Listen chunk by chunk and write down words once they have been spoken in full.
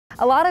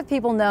A lot of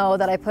people know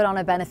that I put on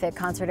a benefit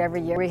concert every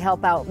year. We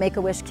help out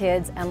Make-A-Wish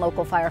kids and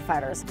local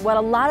firefighters. What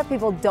a lot of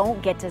people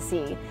don't get to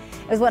see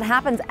is what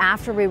happens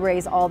after we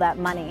raise all that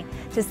money,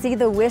 to see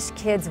the Wish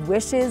kids'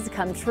 wishes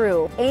come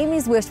true.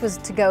 Amy's wish was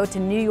to go to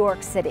New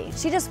York City.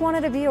 She just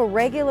wanted to be a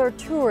regular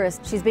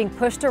tourist. She's being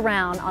pushed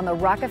around on the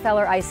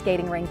Rockefeller ice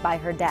skating rink by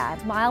her dad.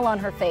 The smile on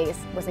her face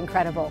was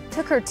incredible. It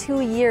took her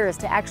 2 years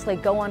to actually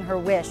go on her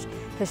wish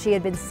because she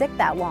had been sick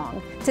that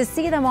long. To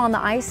see them on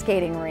the ice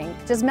skating rink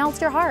just melts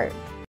your heart.